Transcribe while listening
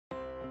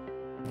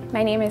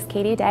My name is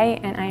Katie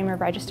Day and I am a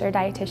registered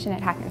dietitian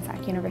at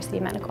Hackensack University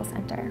Medical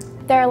Center.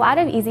 There are a lot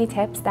of easy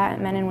tips that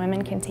men and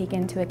women can take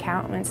into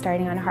account when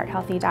starting on a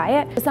heart-healthy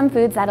diet. Some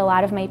foods that a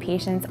lot of my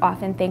patients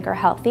often think are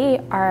healthy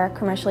are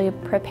commercially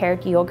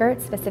prepared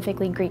yogurt,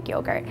 specifically Greek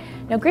yogurt.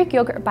 Now, Greek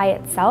yogurt by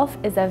itself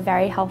is a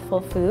very healthful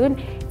food.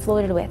 It's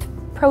loaded with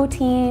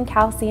protein,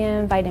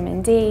 calcium,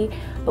 vitamin D,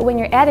 but when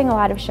you're adding a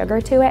lot of sugar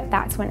to it,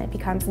 that's when it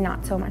becomes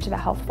not so much of a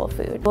healthful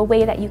food. A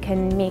way that you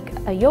can make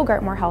a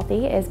yogurt more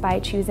healthy is by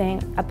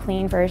choosing a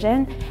plain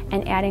version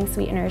and adding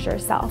sweeteners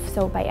yourself.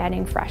 So by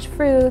adding fresh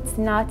fruits,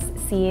 nuts,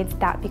 seeds,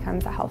 that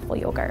becomes a healthful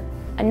yogurt.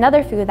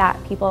 Another food that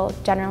people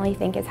generally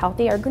think is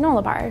healthy are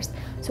granola bars.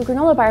 So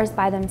granola bars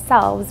by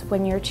themselves,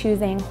 when you're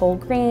choosing whole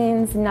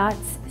grains,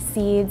 nuts,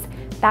 seeds,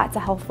 that's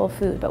a healthful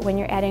food. But when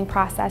you're adding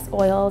processed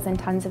oils and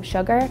tons of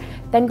sugar,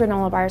 then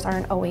granola bars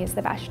aren't always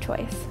the best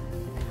choice.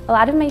 A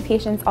lot of my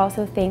patients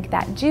also think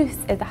that juice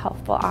is a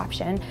healthful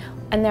option,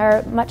 and there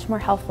are much more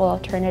healthful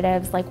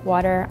alternatives like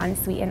water,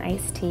 unsweetened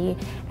iced tea,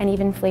 and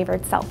even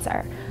flavored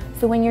seltzer.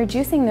 So when you're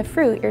juicing the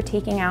fruit, you're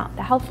taking out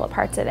the healthful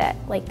parts of it,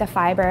 like the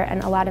fiber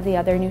and a lot of the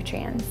other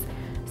nutrients.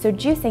 So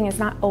juicing is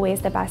not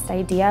always the best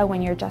idea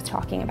when you're just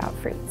talking about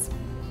fruits.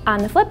 On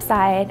the flip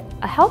side,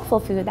 a healthful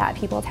food that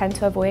people tend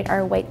to avoid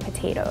are white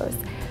potatoes.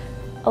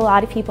 A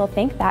lot of people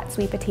think that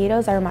sweet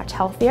potatoes are much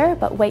healthier,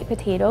 but white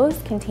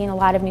potatoes contain a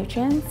lot of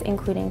nutrients,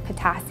 including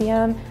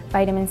potassium,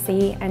 vitamin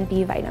C, and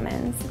B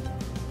vitamins.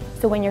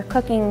 So when you're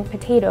cooking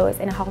potatoes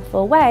in a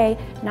healthful way,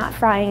 not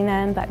frying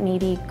them, but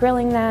maybe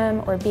grilling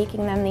them or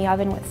baking them in the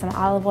oven with some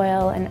olive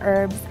oil and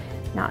herbs,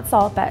 not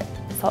salt, but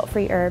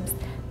salt-free herbs,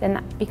 then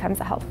that becomes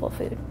a healthful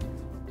food.